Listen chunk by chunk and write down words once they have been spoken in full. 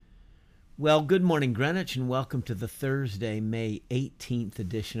Well, good morning, Greenwich, and welcome to the Thursday, May 18th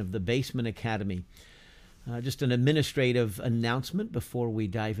edition of the Basement Academy. Just an administrative announcement before we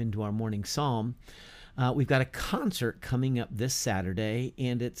dive into our morning psalm. We've got a concert coming up this Saturday,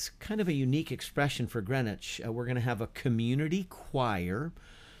 and it's kind of a unique expression for Greenwich. We're going to have a community choir.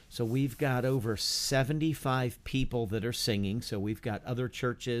 So we've got over 75 people that are singing. So we've got other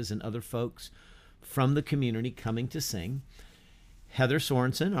churches and other folks from the community coming to sing. Heather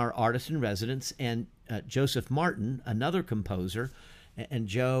Sorensen, our artist in residence, and Joseph Martin, another composer, and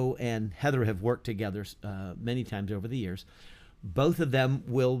Joe and Heather have worked together many times over the years. Both of them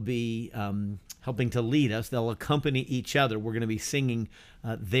will be helping to lead us. They'll accompany each other. We're going to be singing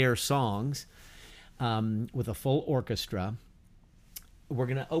their songs with a full orchestra. We're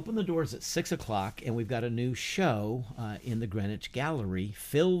going to open the doors at 6 o'clock, and we've got a new show in the Greenwich Gallery,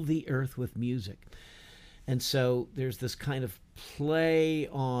 Fill the Earth with Music. And so there's this kind of play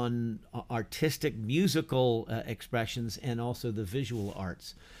on artistic musical expressions and also the visual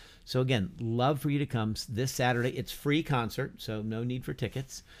arts. So again, love for you to come this Saturday. It's free concert, so no need for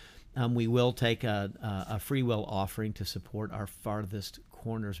tickets. We will take a free will offering to support our Farthest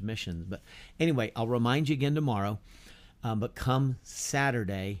Corners missions. But anyway, I'll remind you again tomorrow. But come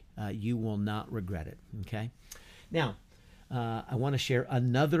Saturday, you will not regret it. Okay. Now, I want to share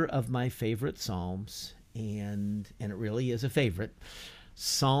another of my favorite psalms. And it really is a favorite.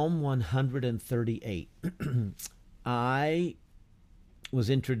 Psalm 138. I was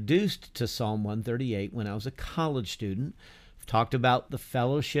introduced to Psalm 138 when I was a college student. I've talked about the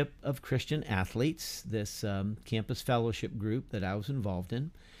Fellowship of Christian Athletes, this campus fellowship group that I was involved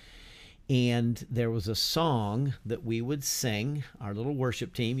in. And there was a song that we would sing, our little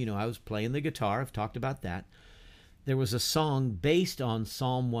worship team. You know, I was playing the guitar. I've talked about that. There was a song based on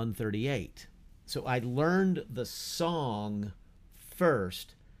Psalm 138. So I learned the song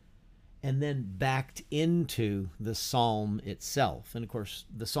first and then backed into the psalm itself. And of course,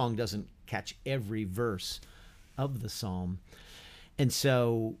 the song doesn't catch every verse of the psalm. And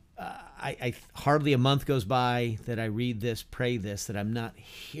so I hardly a month goes by that I read this, pray this, that I'm not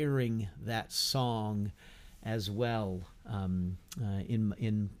hearing that song as well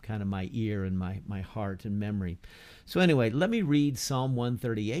in kind of my ear and my heart and memory. So anyway, let me read Psalm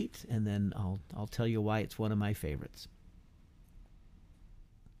 138, and then I'll tell you why it's one of my favorites.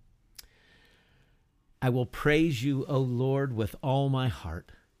 I will praise you, O Lord, with all my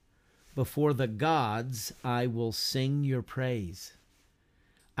heart. Before the gods, I will sing your praise.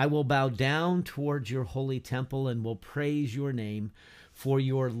 I will bow down towards your holy temple and will praise your name for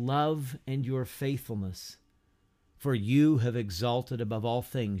your love and your faithfulness. For you have exalted above all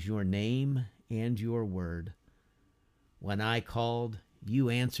things your name and your word. When I called, you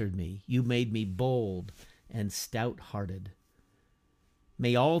answered me. You made me bold and stout-hearted.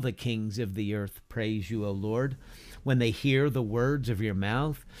 May all the kings of the earth praise you, O Lord, when they hear the words of your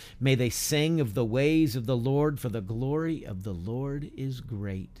mouth. May they sing of the ways of the Lord, for the glory of the Lord is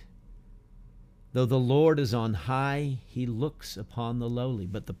great. Though the Lord is on high, he looks upon the lowly,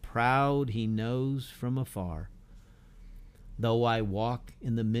 but the proud he knows from afar. Though I walk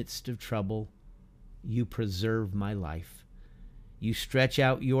in the midst of trouble, you preserve my life. You stretch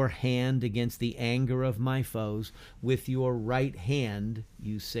out your hand against the anger of my foes. With your right hand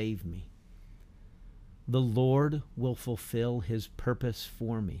you save me. The Lord will fulfill his purpose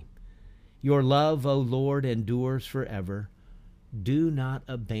for me. Your love, O Lord, endures forever. Do not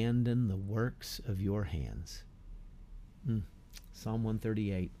abandon the works of your hands. Psalm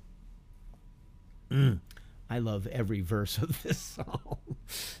 138. I love every verse of this psalm.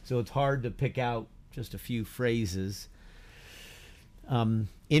 So it's hard to pick out just a few phrases.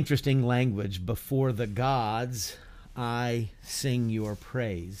 Interesting language. Before the gods, I sing your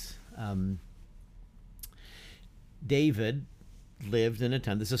praise. David lived in a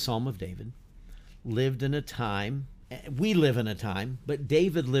time, this is a Psalm of David, lived in a time, we live in a time, but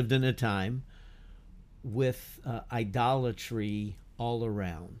David lived in a time with idolatry all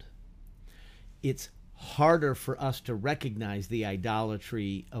around. It's harder for us to recognize the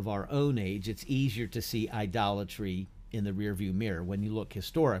idolatry of our own age. It's easier to see idolatry in the rearview mirror when you look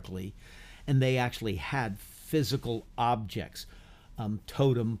historically, and they actually had physical objects,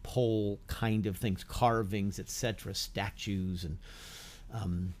 totem pole kind of things, carvings, etc., statues,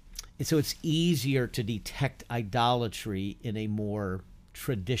 and so it's easier to detect idolatry in a more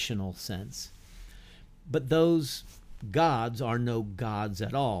traditional sense. But those gods are no gods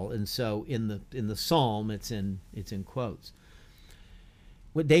at all, and so in the psalm, it's in quotes.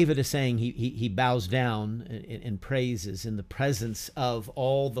 What David is saying, he bows down and praises in the presence of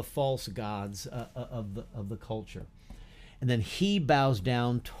all the false gods of the culture. And then he bows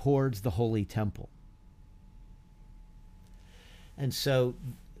down towards the holy temple. And so,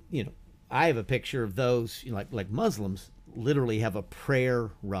 I have a picture of those, like Muslims literally have a prayer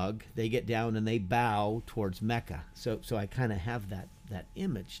rug. They get down and they bow towards Mecca. So I kind of have that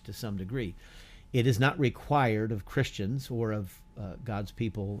image to some degree. It is not required of Christians or of God's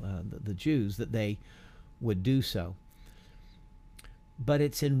people, the Jews, that they would do so. But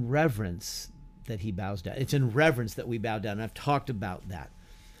it's in reverence that he bows down. It's in reverence that we bow down. And I've talked about that,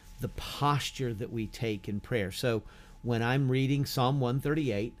 the posture that we take in prayer. So when I'm reading Psalm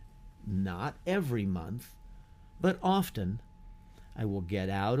 138, not every month, but often, I will get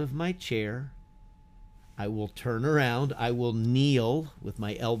out of my chair, I will turn around, I will kneel with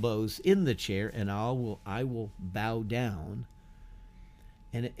my elbows in the chair, and I will bow down.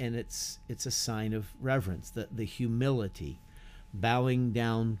 And it's a sign of reverence, the humility, bowing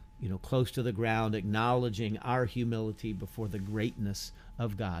down, close to the ground, acknowledging our humility before the greatness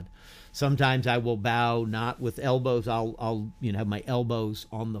of God. Sometimes I will bow not with elbows. I'll have my elbows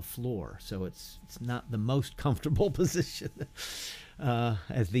on the floor, so it's not the most comfortable position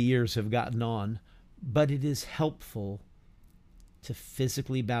as the years have gotten on, but it is helpful to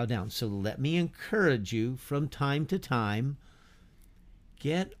physically bow down. So let me encourage you from time to time,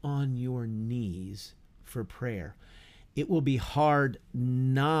 get on your knees for prayer. It will be hard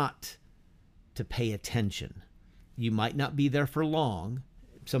not to pay attention. You might not be there for long.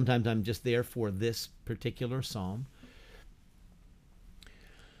 Sometimes I'm just there for this particular psalm.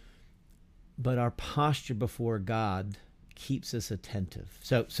 But our posture before God keeps us attentive.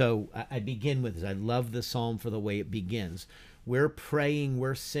 So I begin with this. I love the psalm for the way it begins. We're praying,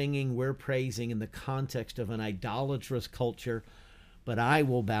 we're singing, we're praising in the context of an idolatrous culture, but I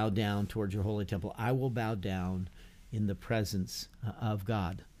will bow down towards your holy temple. I will bow down in the presence of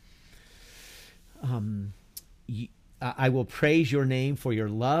God. I will praise your name for your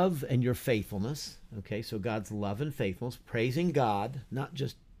love and your faithfulness. Okay, so God's love and faithfulness, praising God, not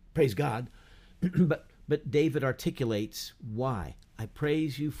just praise God, but David articulates why. I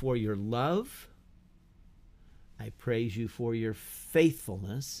praise you for your love. I praise you for your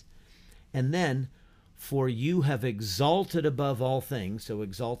faithfulness. And then, for you have exalted above all things. So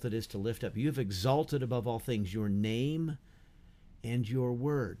exalted is to lift up. You have exalted above all things your name and your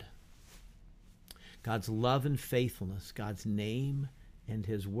word. God's love and faithfulness, God's name and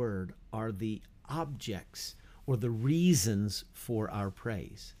his word are the objects or the reasons for our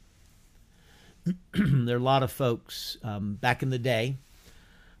praise. There are a lot of folks back in the day,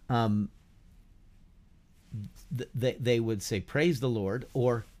 they would say, praise the Lord,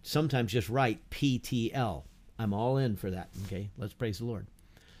 or sometimes just write PTL. I'm all in for that. Okay, let's praise the Lord.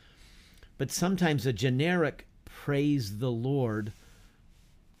 But sometimes a generic praise the Lord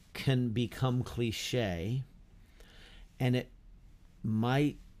can become cliche, and it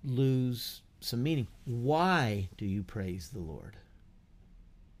might lose some meaning. Why do you praise the Lord?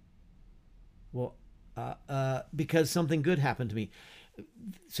 Well, because something good happened to me.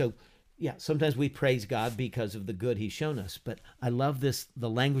 So, yeah, sometimes we praise God because of the good he's shown us. But I love this. The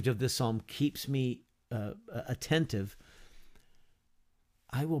language of this psalm keeps me attentive.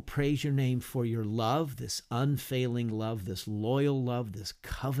 I will praise your name for your love, this unfailing love, this loyal love, this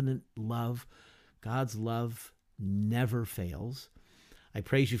covenant love. God's love never fails. I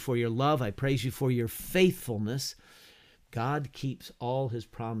praise you for your love. I praise you for your faithfulness. God keeps all his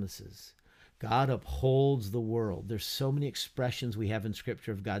promises. God upholds the world. There's so many expressions we have in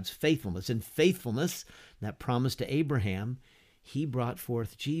Scripture of God's faithfulness. And faithfulness, that promise to Abraham, he brought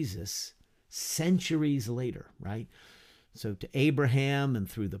forth Jesus centuries later, right? So to Abraham and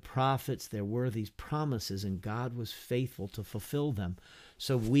through the prophets, there were these promises, and God was faithful to fulfill them.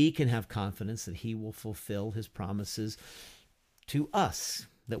 So we can have confidence that he will fulfill his promises to us,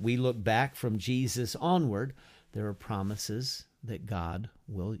 that we look back from Jesus onward. There are promises that God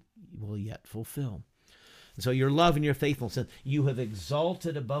will yet fulfill. And so your love and your faithfulness, you have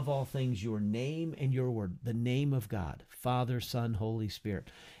exalted above all things your name and your word, the name of God, Father, Son, Holy Spirit.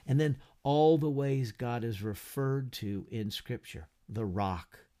 And then all the ways God is referred to in Scripture, the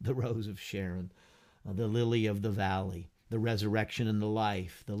rock, the rose of Sharon, the lily of the valley, the resurrection and the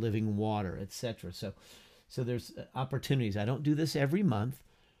life, the living water, etc. So there's opportunities. I don't do this every month,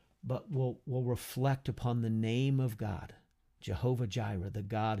 but we'll reflect upon the name of God, Jehovah Jireh, the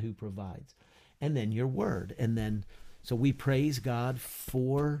God who provides. And then your word. And then, so we praise God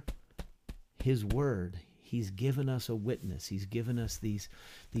for his word. He's given us a witness. He's given us these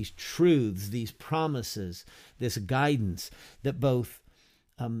truths, these promises, this guidance that both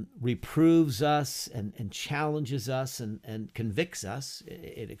reproves us and challenges us and convicts us.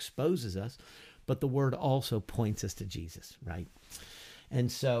 It exposes us, but the word also points us to Jesus, right? And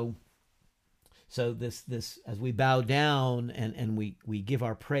so this as we bow down and we give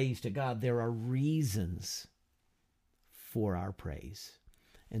our praise to God, there are reasons for our praise.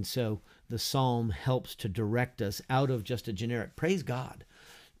 And so the psalm helps to direct us out of just a generic praise God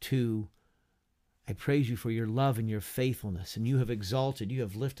to, I praise you for your love and your faithfulness, and you have exalted, you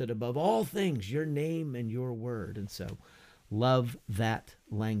have lifted above all things your name and your word. And so love that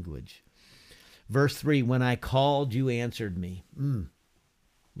language. Verse 3, when I called, you answered me.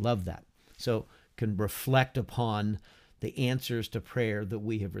 Love that. So can reflect upon the answers to prayer that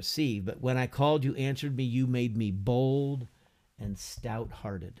we have received. But when I called, you answered me. You made me bold and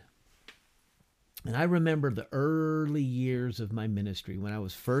stout-hearted. And I remember the early years of my ministry when I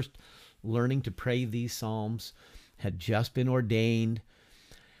was first learning to pray these psalms, had just been ordained.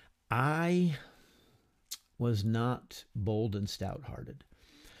 I was not bold and stout-hearted.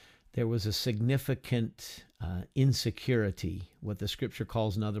 There was a significant insecurity, what the scripture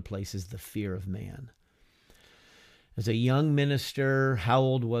calls in other places the fear of man. As a young minister, how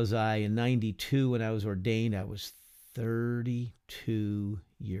old was I? In 92, when I was ordained, I was 32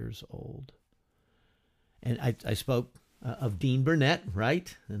 years old. And I spoke of Dean Burnett,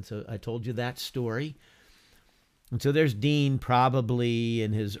 right? And so I told you that story. And so there's Dean, probably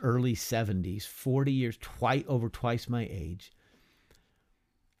in his early 70s, 40 years, over twice my age.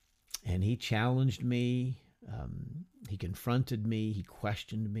 And he challenged me. He confronted me. He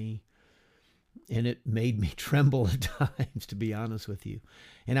questioned me. And it made me tremble at times, to be honest with you.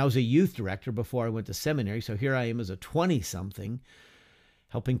 And I was a youth director before I went to seminary. So here I am as a 20-something,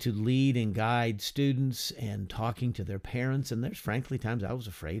 helping to lead and guide students and talking to their parents. And there's frankly times I was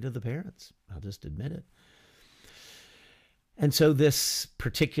afraid of the parents. I'll just admit it. And so this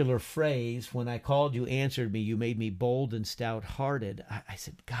particular phrase, when I called, you answered me, you made me bold and stout-hearted. I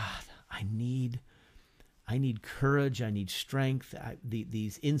said, God, I need courage. I need strength.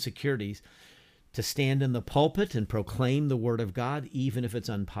 These insecurities to stand in the pulpit and proclaim the word of God, even if it's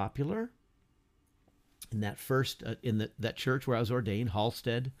unpopular. In that first, that church where I was ordained,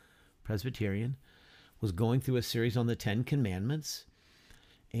 Halstead Presbyterian, was going through a series on the 10 Commandments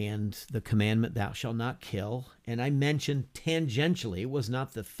and the commandment, thou shalt not kill. And I mentioned tangentially, it was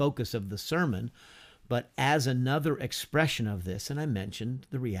not the focus of the sermon, but as another expression of this, and I mentioned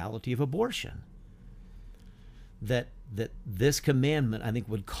the reality of abortion. That this commandment, I think,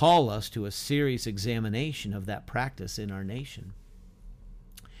 would call us to a serious examination of that practice in our nation.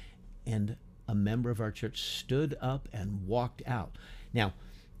 And a member of our church stood up and walked out. Now,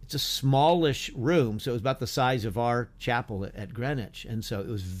 it's a smallish room, so it was about the size of our chapel at Greenwich. And so it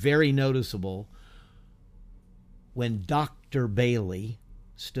was very noticeable when Dr. Bailey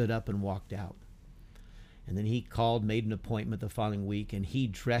stood up and walked out. And then he called, made an appointment the following week, and he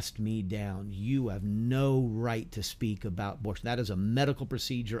dressed me down. You have no right to speak about abortion. That is a medical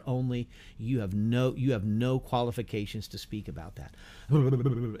procedure only. You have no qualifications to speak about that.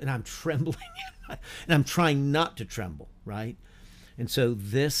 And I'm trembling, and I'm trying not to tremble, right? And so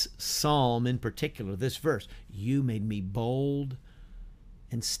this psalm in particular, this verse, you made me bold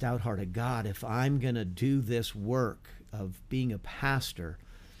and stout-hearted. God, if I'm going to do this work of being a pastor,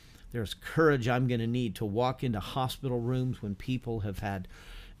 there's courage I'm going to need to walk into hospital rooms when people have had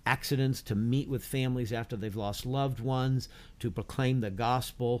accidents, to meet with families after they've lost loved ones, to proclaim the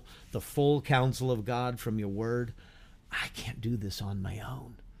gospel, the full counsel of God from your word. I can't do this on my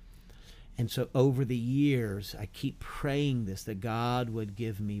own. And so over the years, I keep praying this, that God would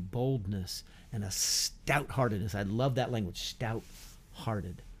give me boldness and a stout-heartedness. I love that language,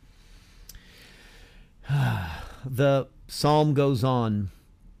 stout-hearted. The psalm goes on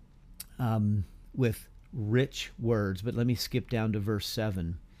with rich words, but let me skip down to verse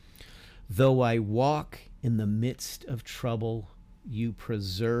 7. Though I walk in the midst of trouble, you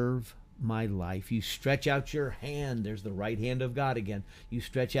preserve my life. You stretch out your hand. There's the right hand of God again. You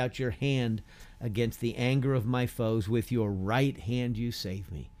stretch out your hand against the anger of my foes. With your right hand you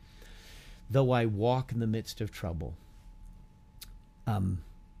save me. Though I walk in the midst of trouble.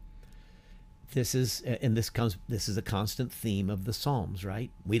 This is a constant theme of the Psalms,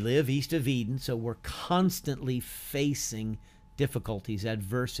 right? We live east of Eden, so we're constantly facing difficulties,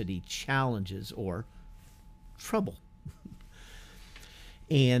 adversity, challenges, or trouble.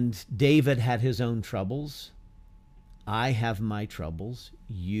 And David had his own troubles. I have my troubles.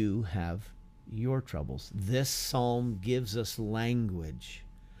 You have your troubles. This psalm gives us language.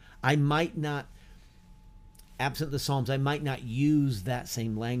 I might not, absent the Psalms, I might not use that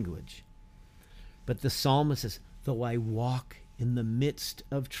same language. But the psalmist says, though I walk in the midst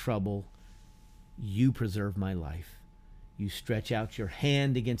of trouble, you preserve my life. You stretch out your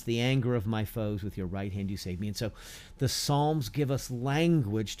hand against the anger of my foes. With your right hand you save me. And so the Psalms give us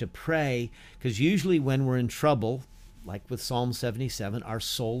language to pray, because usually when we're in trouble, like with Psalm 77, our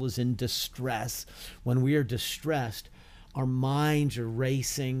soul is in distress. When we are distressed, our minds are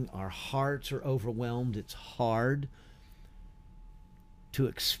racing, our hearts are overwhelmed. It's hard to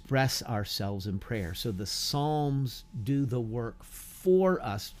express ourselves in prayer. So the Psalms do the work for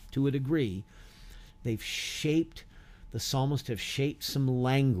us to a degree. The psalmists have shaped some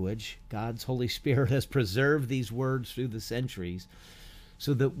language. God's Holy Spirit has preserved these words through the centuries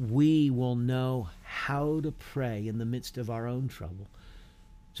so that we will know how to pray in the midst of our own trouble.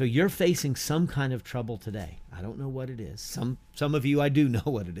 So you're facing some kind of trouble today. I don't know what it is. Some of you, I do know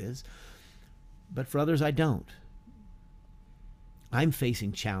what it is. But for others, I don't. I'm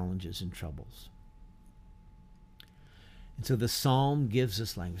facing challenges and troubles. And so the psalm gives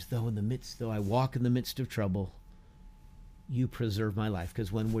us language. Though I walk in the midst of trouble, you preserve my life.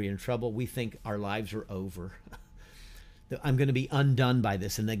 Because when we're in trouble, we think our lives are over. I'm going to be undone by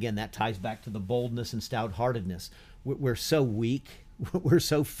this. And again, that ties back to the boldness and stout-heartedness. We're so weak. We're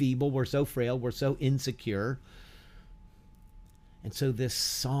so feeble. We're so frail. We're so insecure. And so this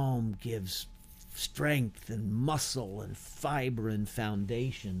psalm gives strength and muscle and fiber and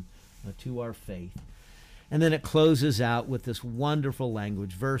foundation to our faith. And then it closes out with this wonderful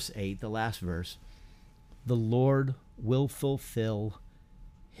language. Verse 8, the last verse. The Lord will fulfill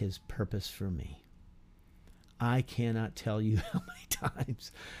his purpose for me. I cannot tell you how many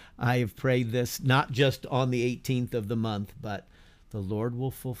times I have prayed this, not just on the 18th of the month, but the Lord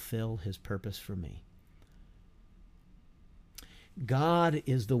will fulfill his purpose for me. God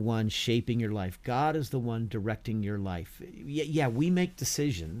is the one shaping your life. God is the one directing your life. Yeah, we make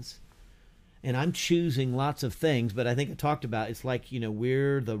decisions, and I'm choosing lots of things, but I think I talked about it's like,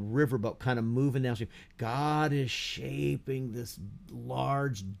 we're the riverboat kind of moving downstream. God is shaping this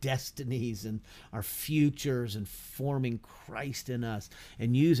large destinies and our futures and forming Christ in us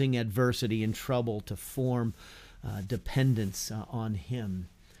and using adversity and trouble to form dependence on him.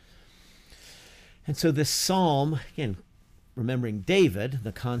 And so this psalm, again, remembering David,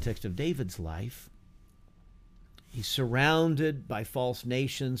 the context of David's life, he's surrounded by false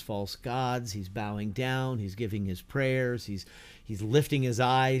nations, false gods. He's bowing down. He's giving his prayers. He's lifting his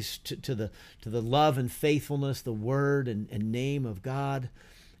eyes to the love and faithfulness, the word and name of God.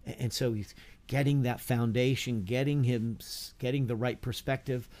 And so he's getting that foundation, getting the right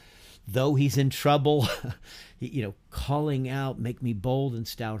perspective. Though he's in trouble, calling out, make me bold and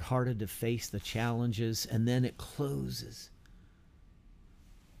stout-hearted to face the challenges. And then it closes.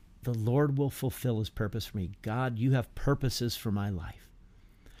 The Lord will fulfill his purpose for me. God, you have purposes for my life.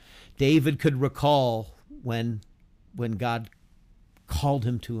 David could recall when God called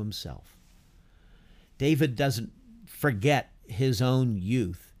him to himself. David doesn't forget his own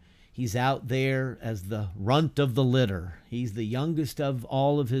youth. He's out there as the runt of the litter. He's the youngest of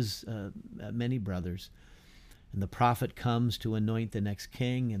all of his many brothers. And the prophet comes to anoint the next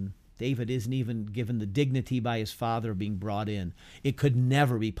king, and David isn't even given the dignity by his father of being brought in. It could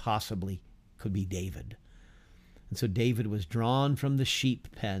never be could be David. And so David was drawn from the sheep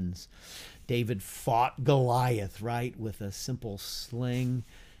pens. David fought Goliath, right? With a simple sling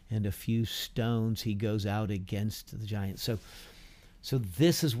and a few stones, he goes out against the giant. So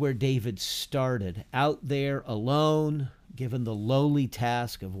this is where David started, out there alone, given the lowly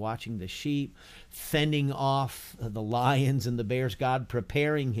task of watching the sheep, fending off the lions and the bears, God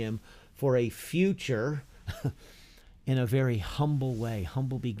preparing him for a future in a very humble way,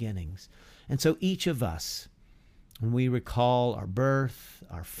 humble beginnings. And so each of us, when we recall our birth,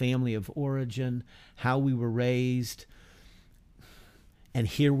 our family of origin, how we were raised, and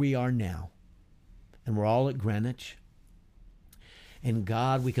here we are now, and we're all at Greenwich, and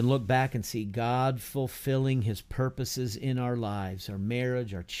God, we can look back and see God fulfilling his purposes in our lives, our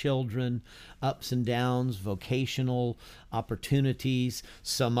marriage, our children, ups and downs, vocational opportunities,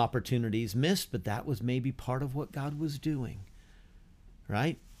 some opportunities missed, but that was maybe part of what God was doing,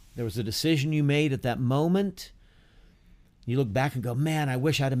 right? There was a decision you made at that moment. You look back and go, man, I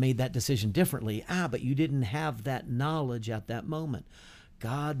wish I'd have made that decision differently. But you didn't have that knowledge at that moment.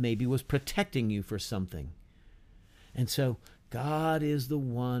 God maybe was protecting you for something. And so God is the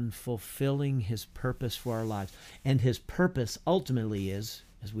one fulfilling his purpose for our lives. And his purpose ultimately is,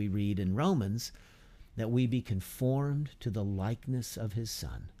 as we read in Romans, that we be conformed to the likeness of his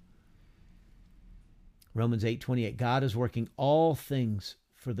Son. Romans 8:28, God is working all things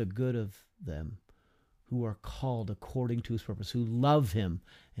for the good of them who are called according to his purpose, who love him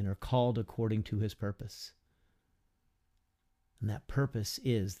and are called according to his purpose. And that purpose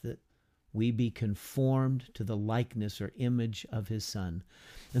is that we be conformed to the likeness or image of his Son.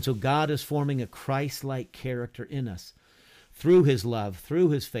 And so God is forming a Christ-like character in us through his love, through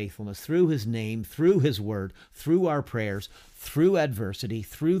his faithfulness, through his name, through his word, through our prayers, through adversity,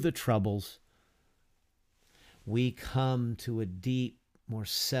 through the troubles. We come to a deep, more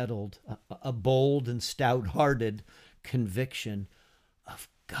settled, a bold and stout-hearted conviction of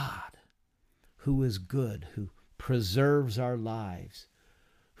God, who is good, who preserves our lives,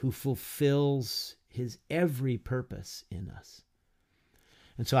 who fulfills his every purpose in us.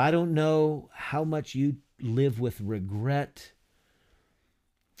 And so I don't know how much you live with regret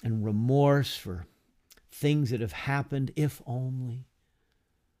and remorse for things that have happened, if only.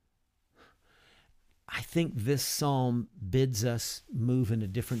 I think this psalm bids us move in a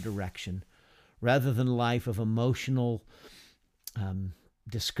different direction. Rather than a life of emotional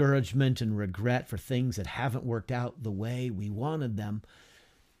discouragement and regret for things that haven't worked out the way we wanted them,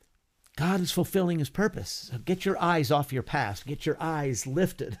 God is fulfilling his purpose. So get your eyes off your past. Get your eyes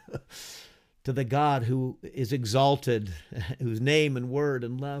lifted to the God who is exalted, whose name and word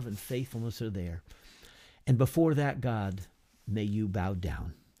and love and faithfulness are there. And before that God, may you bow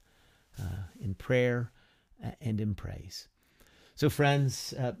down in prayer and in praise. So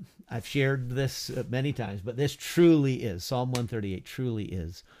friends, I've shared this many times, but this truly is, Psalm 138 truly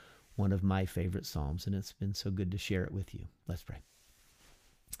is one of my favorite psalms, and it's been so good to share it with you. Let's pray.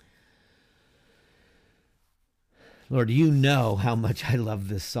 Lord, you know how much I love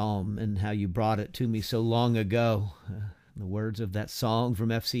this psalm and how you brought it to me so long ago. The words of that song from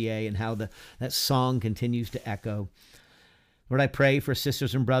FCA and how that song continues to echo. Lord, I pray for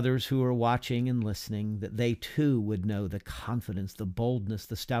sisters and brothers who are watching and listening, that they too would know the confidence, the boldness,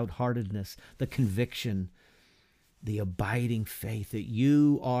 the stout-heartedness, the conviction, the abiding faith that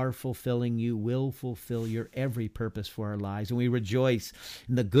you are fulfilling, you will fulfill your every purpose for our lives. And we rejoice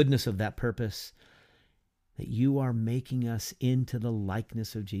in the goodness of that purpose, that you are making us into the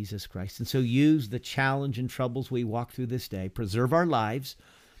likeness of Jesus Christ. And so use the challenge and troubles we walk through this day, preserve our lives,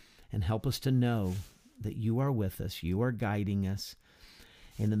 and help us to know that you are with us, you are guiding us.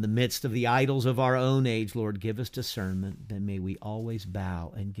 And in the midst of the idols of our own age, Lord, give us discernment. Then may we always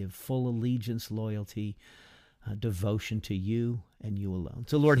bow and give full allegiance, loyalty, devotion to you and you alone.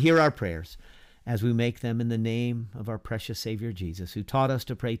 So Lord, hear our prayers as we make them in the name of our precious Savior Jesus, who taught us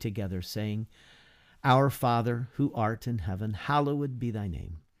to pray together, saying, Our Father, who art in heaven, hallowed be thy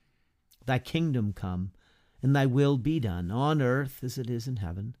name. Thy kingdom come, and thy will be done on earth as it is in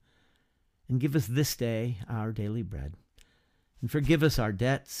heaven. And give us this day our daily bread. And forgive us our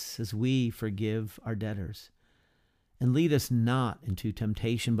debts as we forgive our debtors. And lead us not into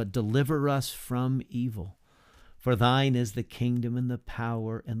temptation, but deliver us from evil. For thine is the kingdom and the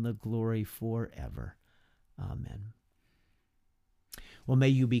power and the glory forever. Amen. Well, may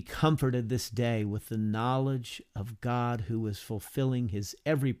you be comforted this day with the knowledge of God who is fulfilling his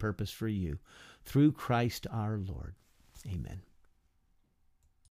every purpose for you through Christ our Lord. Amen.